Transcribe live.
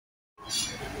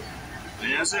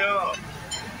Annyeonghaseyo.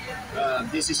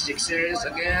 This is Jeczerius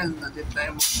again. Nandito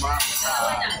tayo mukbang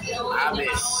sa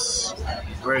Abyss,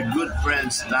 where good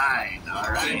friends dine.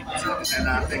 Alright? So, tignan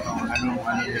natin kung ano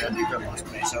nila dito. Mga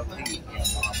specialty. Yung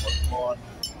mga pot-pot,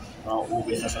 mga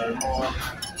ubi na salmon.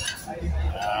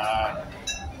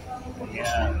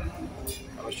 Yan.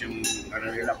 Tapos yung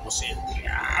nila pusit.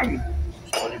 Yan.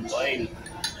 Olive oil.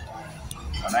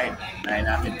 Alright. Nahin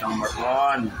natin itong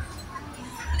marlon.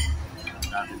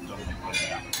 Natin itong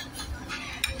marlon.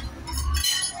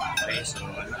 Okay, so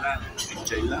ano lang,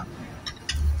 enjoy lang.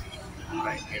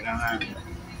 Alright, kailangan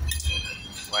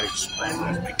while spend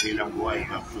as may lang buhay, you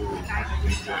have to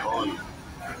enjoy all.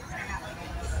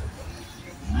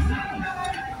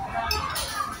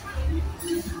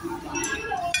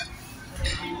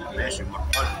 Best yung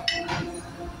makon.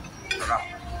 Sarap.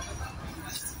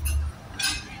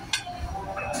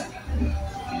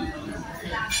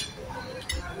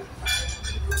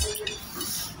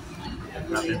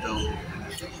 Natin itong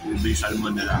ubi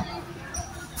salmon nila.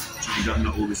 Sinigang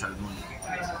na ubi salmon.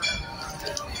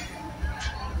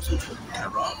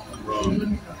 Sarap.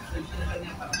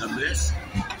 The best.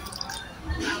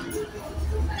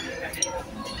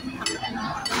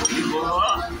 Ibo.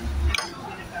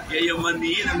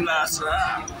 Yayamanin ang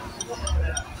lasa.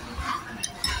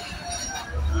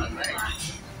 Alright.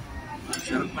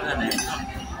 Sarap pala na ito.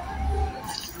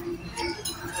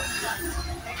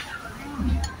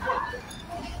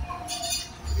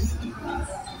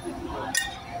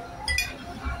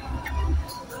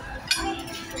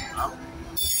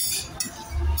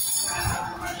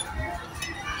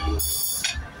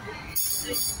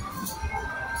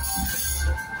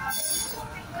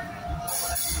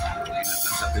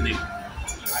 Sa tinig.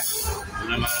 Ito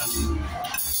naman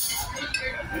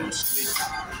yung split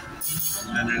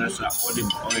na nila sa olive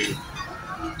oil.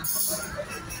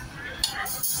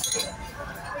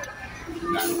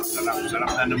 Sarap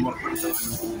na namor pa sa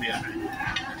anong ubi.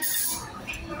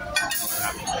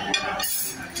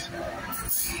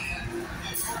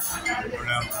 Ito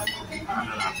lang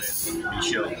ano natin,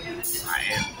 bisyo,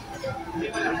 kain.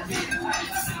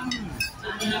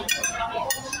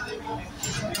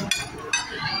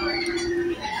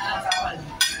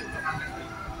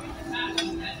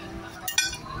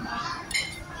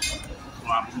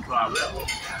 Suave.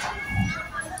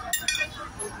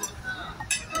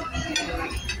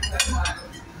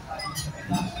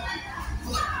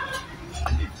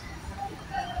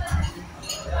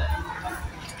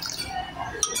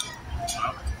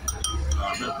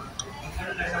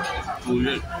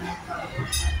 Ulit.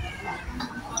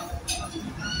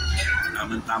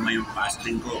 Tama yung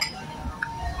fasting ko.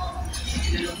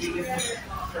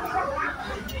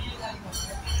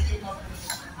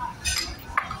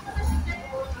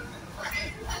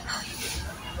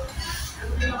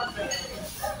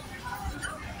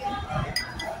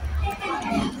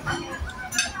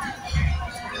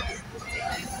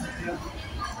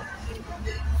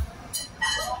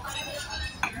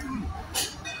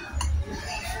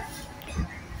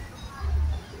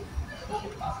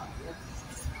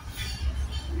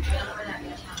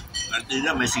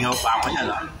 Martina, may singaw pa ako niya,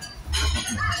 no?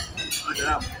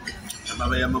 Masarap.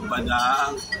 Nababayan mo pa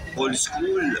ng old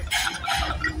school.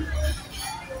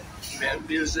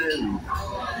 Pilsen.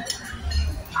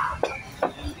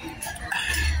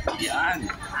 Yan.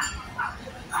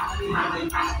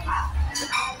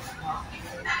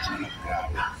 Sarap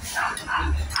grabe.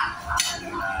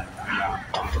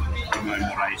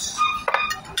 Memorize.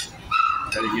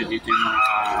 Dali nyo dito yung mga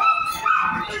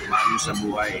bago sa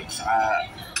buhay. Saka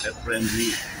pet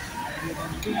friendly.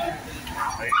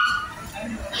 Okay?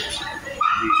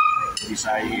 Hindi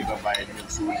sa ibabayad yung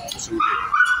sulit.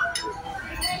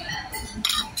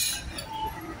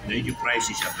 Medyo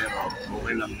pricey siya pero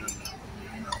okay lang yun.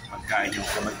 Pagkain yung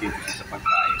magtitipid sa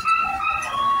pagkain.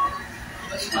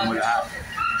 Gusto mo lahat.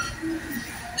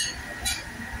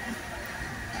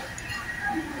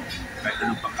 Kahit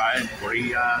anong pagkain,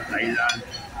 Korea, Thailand,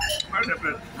 mahal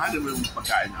mo yung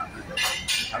pagkain natin.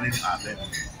 Ano yung atin?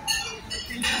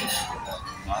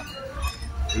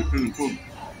 Philippine food.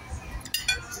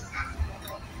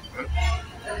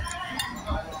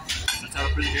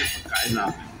 Masarap rin yung pagkain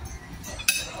natin.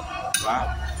 Diba?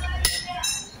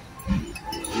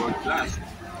 World class.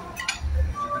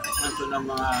 Ito ng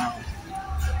mga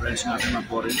friends natin na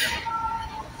foreigner.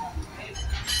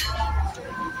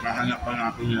 Mahanap pa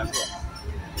natin nila ito.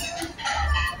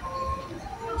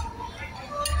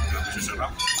 Grabe sa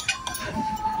sarap.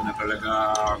 Ito na talaga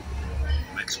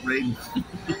ma-explain.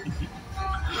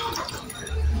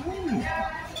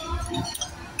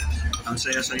 Ang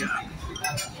saya-saya.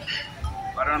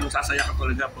 Parang sasaya ka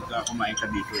talaga pag kumain ka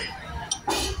dito eh.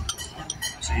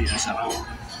 Kasi ang sarap.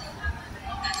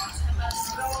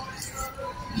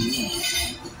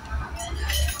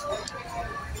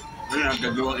 Ngayon,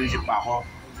 nagdadawang isip pa ako.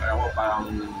 Kaya ako parang,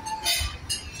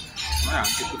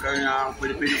 typical na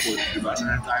Filipino food. Diba?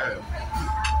 Saan tayo?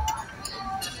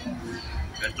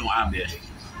 Itong abes.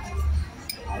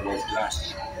 World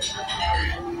class.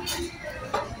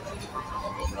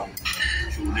 Sobrang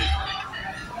sulit.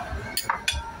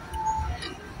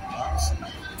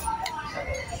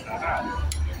 Sarap.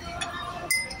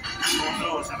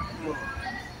 Sarap po.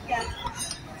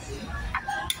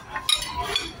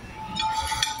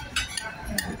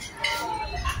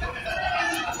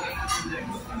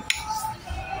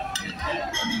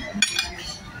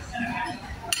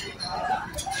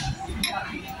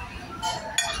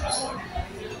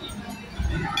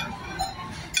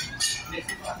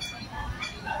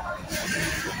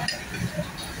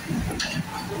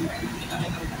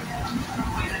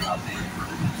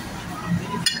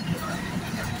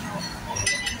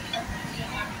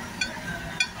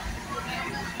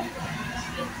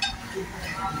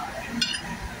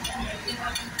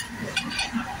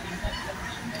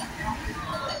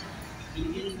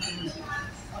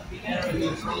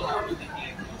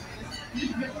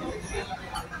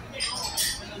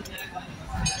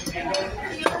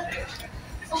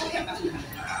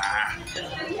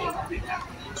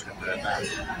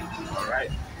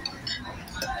 Alright.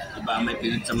 Diba may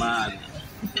pinagsamahan?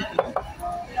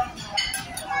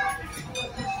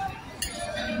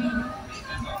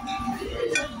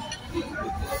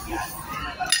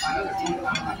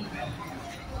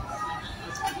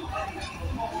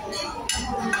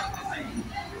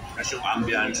 Kasi yung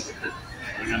ambience,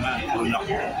 yun naman, tulak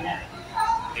ko.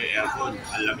 Aircon,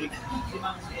 ang lamig.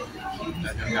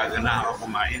 Gagana ako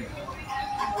kumain.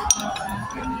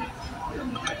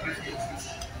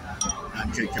 Ang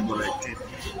chichibureche.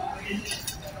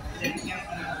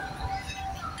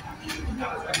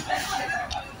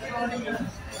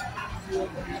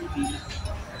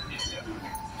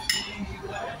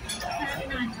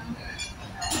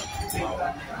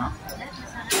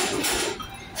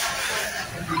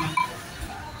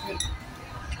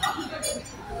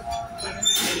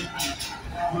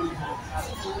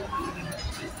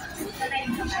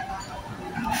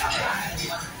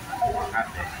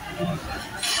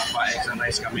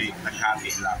 Pa-exercise kami,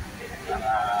 naghati lang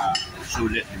para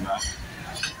sulit, di ba?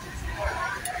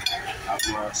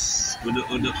 Tapos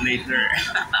udot-udot later.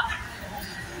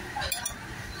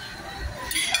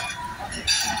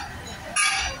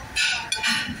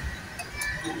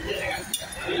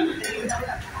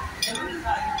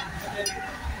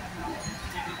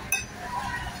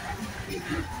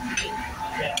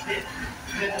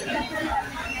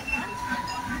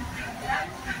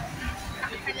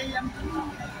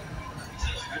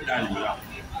 Dahil lang.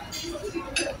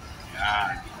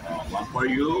 Yan. One for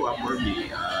you, one for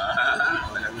me.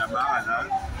 Walang labangan, ha?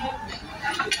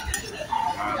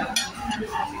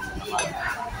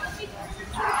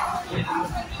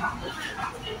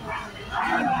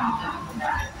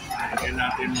 Lagyan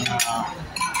natin mga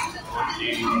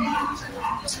konting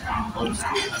old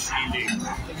school na siling.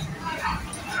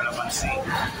 Kalamansi.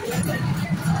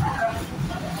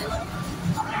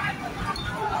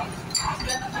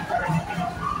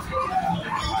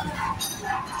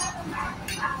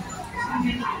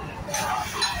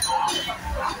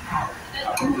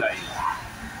 Gulay.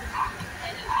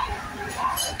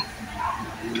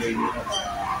 Gulay nito.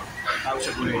 Tawag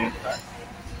sa gulay nito.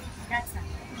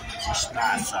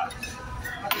 Mustasa.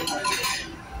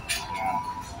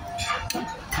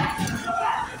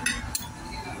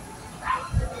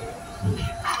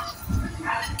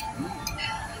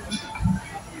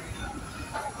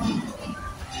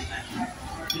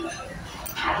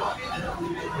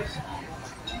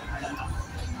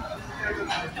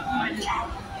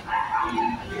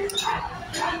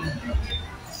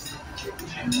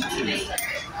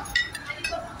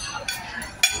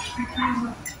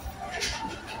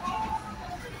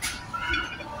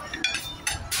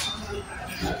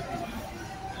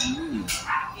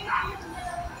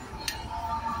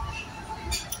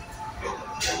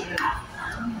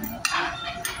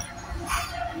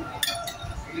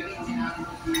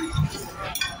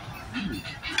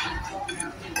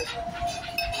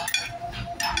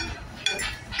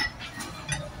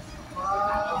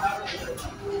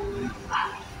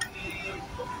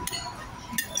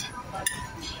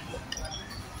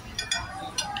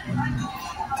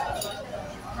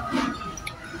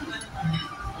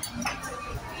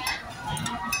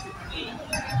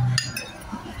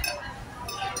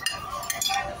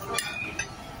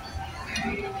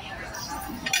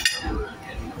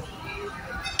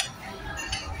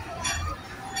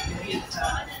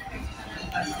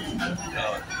 So,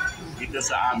 dito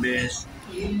sa Abis,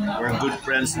 we're good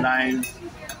friends line,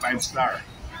 5-star.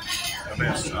 The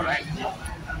best, alright?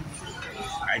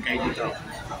 Kahit kayo dito,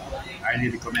 highly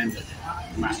recommended.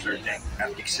 Master Tech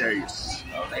at Jeczerius.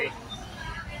 Okay?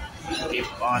 Keep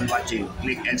on watching.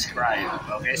 Click and subscribe.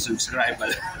 Okay? Subscribe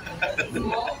pala.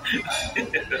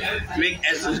 Click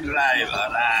and subscribe.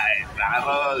 Alright. Rock and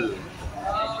roll.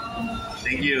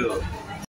 Thank you.